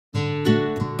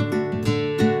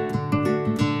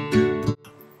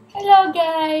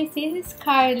guys! This is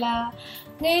Carla.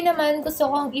 Ngayon naman gusto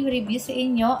kong i-review sa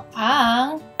inyo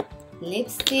ang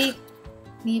lipstick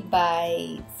ni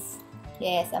Vice.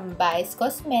 Yes, ang Vice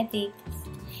Cosmetics.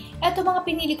 Ito mga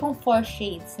pinili kong 4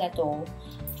 shades na to.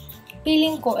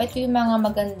 Feeling ko, ito yung mga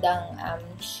magandang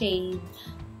shade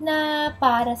na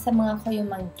para sa mga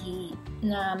kayumanggi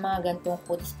na mga gantong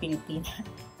kutis Pilipinas.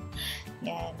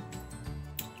 Yan.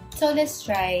 So, let's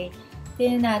try.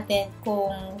 Tingnan natin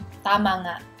kung tama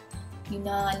nga yung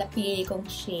napili kong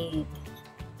shade.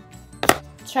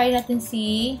 Try natin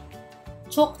si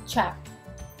Chok Chak.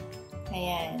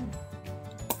 Ayan.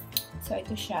 So,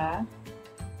 ito siya.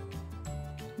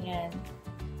 Ayan.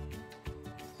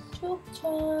 Chok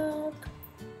Chak.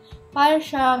 Para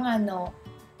siyang,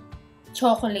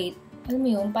 chocolate. Alam mo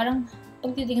yun, parang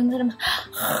pag titignan mo,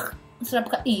 masarap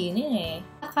kainin eh.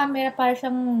 Sa camera, para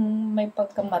siyang may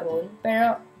pagka-maroon.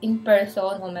 Pero, in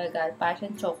person, oh my god, para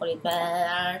siyang chocolate.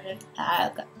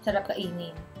 Sarap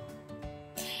kainin.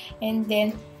 And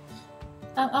then,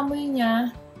 ang amoy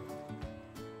niya,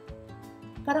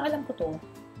 parang alam ko to.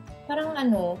 Parang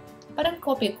parang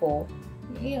kopi ko.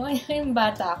 Yung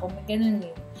bata ako, may ganun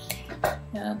eh.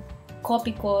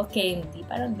 Kopi ko, candy.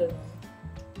 Parang ganun.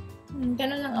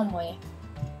 Ganun ang amoy.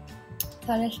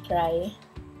 So, let's try.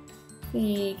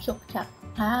 Si Chok Chak.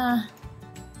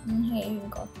 Hayin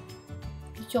ko.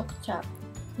 Si Chok Chak.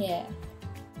 Yeah.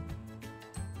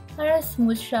 Parang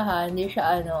smooth siya ha. Hindi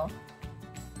siya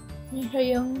hindi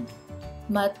siya yung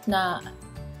matte na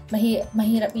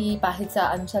mahirap ipahid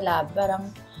sa sa lab.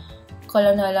 Parang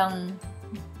kala na lang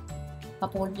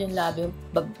mapunod yung labi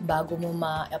bago mo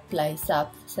ma-apply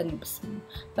sa lips mo.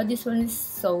 But this one is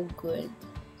so good.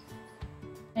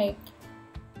 Like,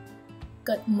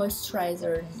 got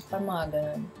moisturizer. Parang mga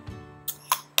ganun.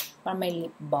 Parang may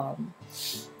lip balm.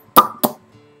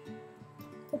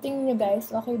 So, tingnan nyo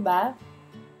guys. Okay ba?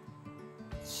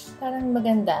 Parang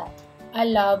maganda. I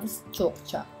love Chok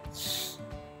Chak.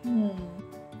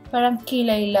 Parang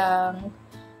kilay lang.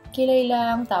 Kilay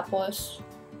lang. Tapos,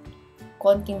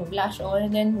 konting blush on.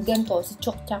 And then, ganito. Si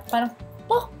Chok Chak. Parang,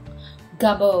 pok!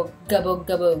 Gabog. Gabog.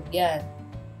 Gabog. Yan.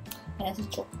 Yan si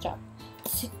Chok Chak.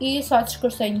 I-swatch ko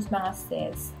sa inyo mga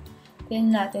sis. Tignan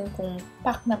natin kung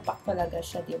pack na pack talaga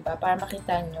siya, diba? Para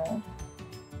makita nyo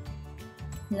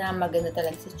na maganda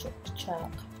talaga si Chok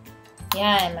Chak.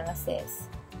 Yan, mga sis.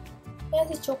 Yan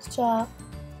si Chok Chak.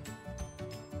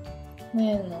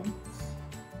 Ayan, no?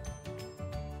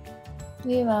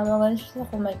 Diba? Maganda siya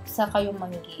sa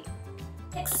kayumanggi.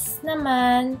 Next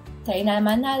naman, try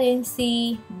naman natin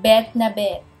si Bet na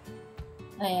Bet.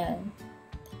 Ayan.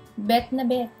 Bet na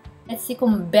Bet. Let's see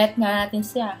kung bet nga natin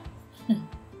siya.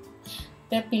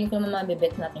 Pero piling ko naman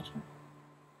mabibet natin siya.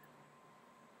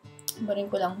 Barin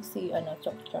ko lang si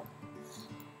Chok Chak.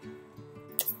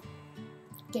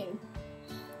 Okay.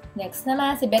 Next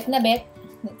naman, si Bet na Bet.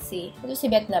 Let's see. Ito si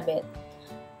Bet na Bet.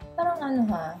 Parang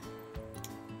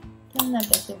Tignan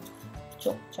natin si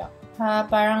Chok Chak.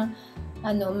 Parang,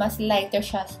 mas lighter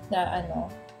siya na,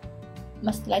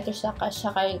 mas lighter siya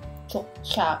kay Chok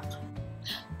Chak.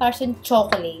 Parang siyang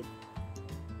chocolate.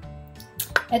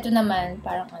 Ito naman,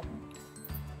 parang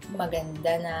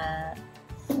maganda na,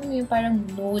 yung parang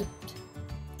nude.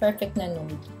 Perfect na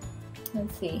nude.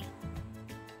 Let's see.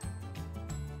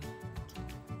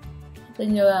 Ito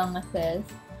nyo ang sis.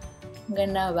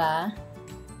 Ganda ba?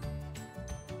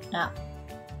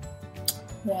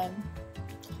 Yan.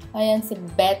 Ayan si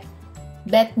Bet.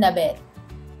 Bet na Bet.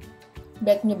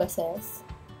 Bet nyo ba sis?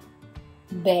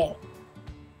 Bet.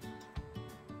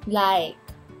 Like.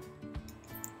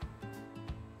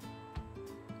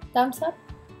 Thumbs up?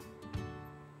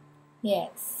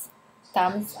 Yes.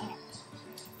 Thumbs up.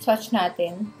 Swatch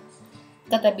natin.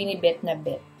 Katabi ni Bet na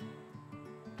Bet.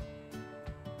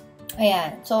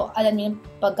 Ayan. So, alam niyo yung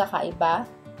pagkakaiba?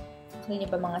 Alam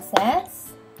niyo ba mga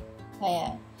sis?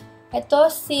 Ayan. Ito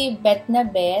si Bet na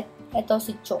Bet. Ito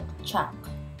si Chok Chak.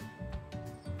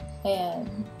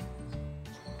 Ayan.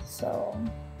 So,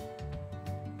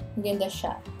 maganda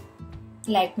siya.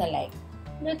 Like na like.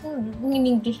 In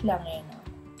English lang eh.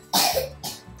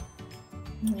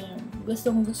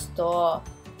 Gustong gusto.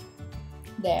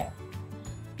 There.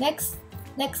 Next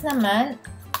naman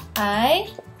ay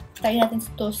try natin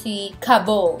ito si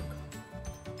Kabog.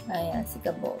 Ayan, si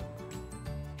Kabog.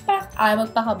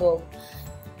 Magpakabog.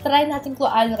 Try natin kung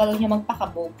ano niya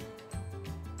magpakabog.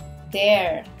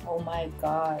 There. Oh my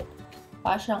God.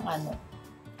 Parang siyang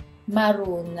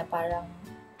maroon na parang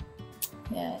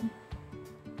yan.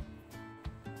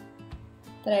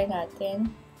 Try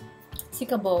natin. Si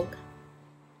Kabog.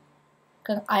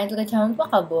 Kung ayaw talaga siya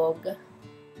magpakabog.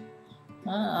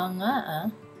 Ang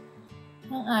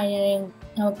ayaw na yung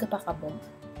magkapakabog.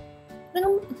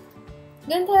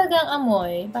 Ganun talaga ang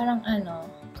amoy. Parang ano,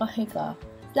 kahika.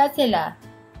 Lahat sila.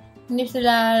 Hindi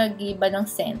sila nag-iba ng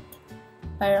scent.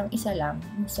 Parang isa lang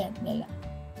yung scent nila.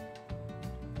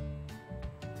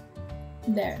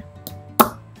 There.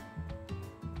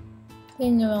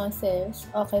 Yun yung mga sis.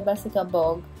 Okay ba si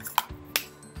Kabog?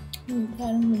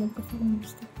 Parang hinog ko sa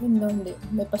gusto. Hindi.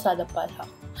 May pasada pa ako.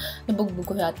 Nabugbog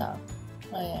ko yata.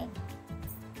 Ayan.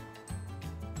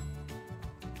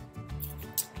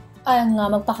 Ayan nga,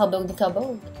 magpakabog ni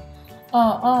Kabog.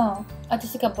 Oo. At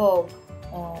si Kabog.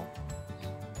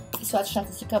 I-swatch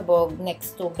natin si Kabog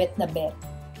next to bet na bet.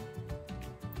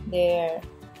 There.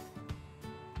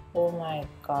 Oh my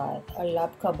God. I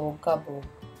love Kabog.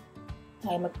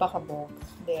 Ay, magpakabog.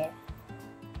 There.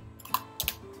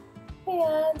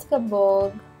 Ayan, si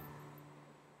Kabog.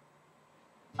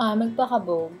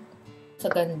 Magpakabog. Sa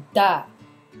ganda.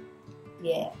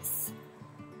 Yes.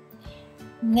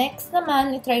 Next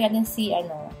naman, i-try natin si,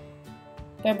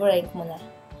 February muna.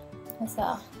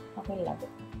 Nasa, okay lang.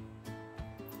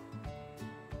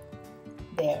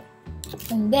 There.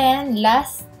 And then,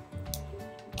 last,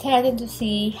 try natin to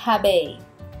si Habe.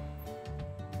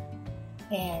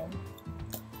 Ayan.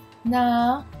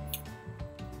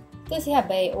 Ito si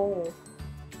Habe,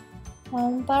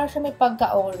 parang siya may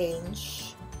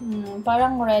pagka-orange.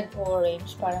 Parang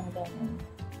red-orange, parang ganun.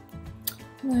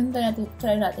 Ngayon,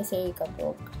 try natin si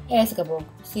Kabog. Si Kabog.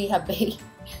 Si Habe.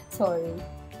 Sorry.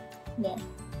 Yeah.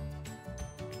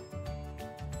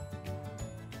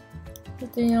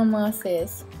 Ito yung mga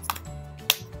sis.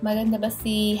 Maganda ba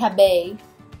si Habe?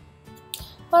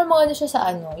 Parang maganda siya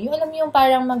sa yung alam mo yung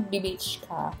parang mag-beach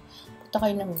ka. Punta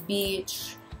kayo ng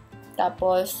beach.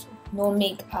 Tapos, no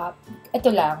makeup. Ito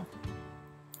lang.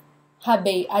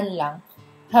 Habe-an lang.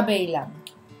 Habe lang.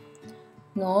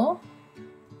 No?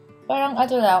 Parang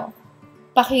lang,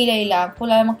 pakilay lang.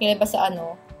 Kung wala namang kilay ba sa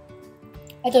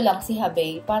ito lang, si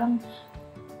Habe. Parang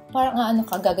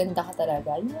gaganda ka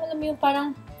talaga. Yung alam mo yung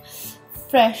parang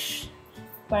fresh.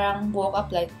 Parang woke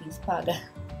up like this.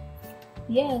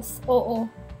 Yes, oo.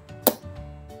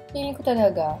 Feeling ko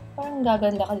talaga, parang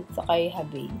gaganda ka dito sa kay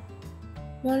Habe.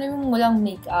 Yung alam mo walang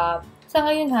makeup. Sa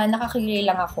ngayon nakakilay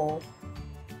lang ako.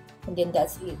 And then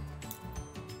that's it.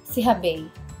 Si Habe.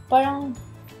 Parang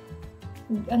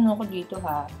ko dito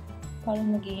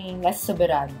parang naging last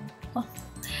soberano.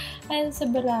 Ay,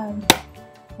 soberano.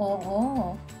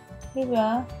 Oo.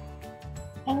 Diba?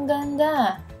 Ang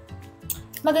ganda.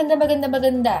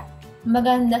 Maganda.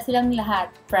 Maganda silang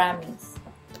lahat. Promise.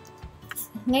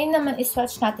 Ngayon naman,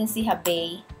 iswatch natin si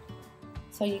Habe.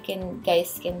 So,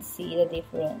 guys can see the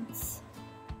difference.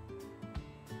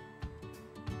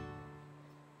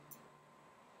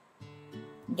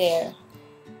 There.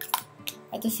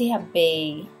 Ito si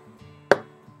Habe.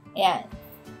 Ayan.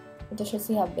 Ito siya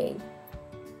si Habe.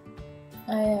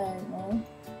 Ayan,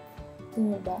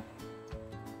 Tingnan ba?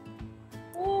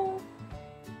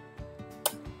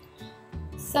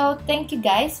 So, thank you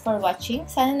guys for watching.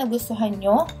 Sana nagustuhan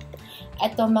nyo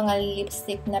itong mga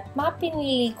lipstick na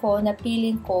pinili ko, na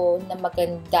feeling ko na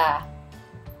maganda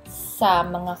sa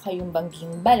mga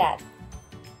kayumbangging balat.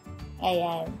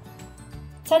 Ayan.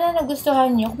 Sana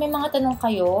nagustuhan nyo. Kung may mga tanong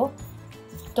kayo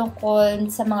tungkol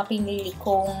sa mga pinili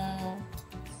kong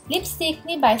lipstick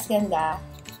ni Vice Ganda,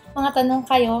 mga tanong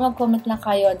kayo, mag-comment lang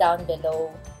kayo down below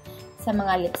sa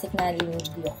mga lipstick na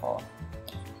review ko.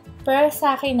 Pero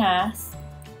sa akin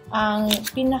ang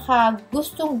pinaka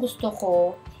gustong-gusto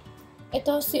ko,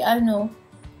 ito si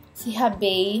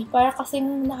Habe, para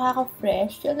kasing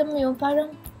nakaka-fresh. Alam mo yun,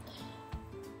 parang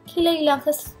kilay lang,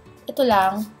 ito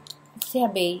lang, si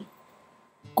Habe,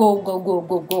 go.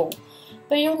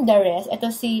 Pero yung the rest, ito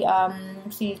si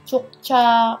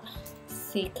Chukcha,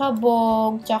 si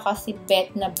Kabog, tsaka si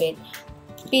Bet na Bet.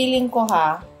 Feeling ko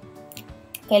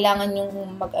kailangan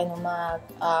yung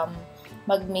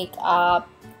mag-makeup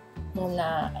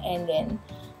muna, and then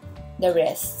the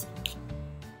rest.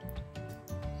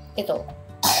 Ito,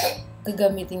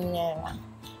 gagamitin niya lang.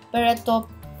 Pero ito,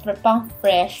 pang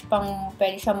fresh,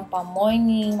 pwede siyang pang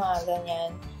morning, mga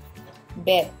ganyan.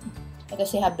 Bet. Ito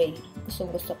si Habe. Gusto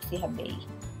ko si Habe.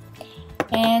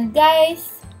 And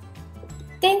guys,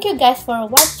 thank you guys for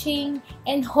watching,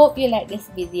 and hope you like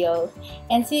this video.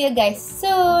 And see you guys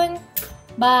soon.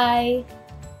 Bye!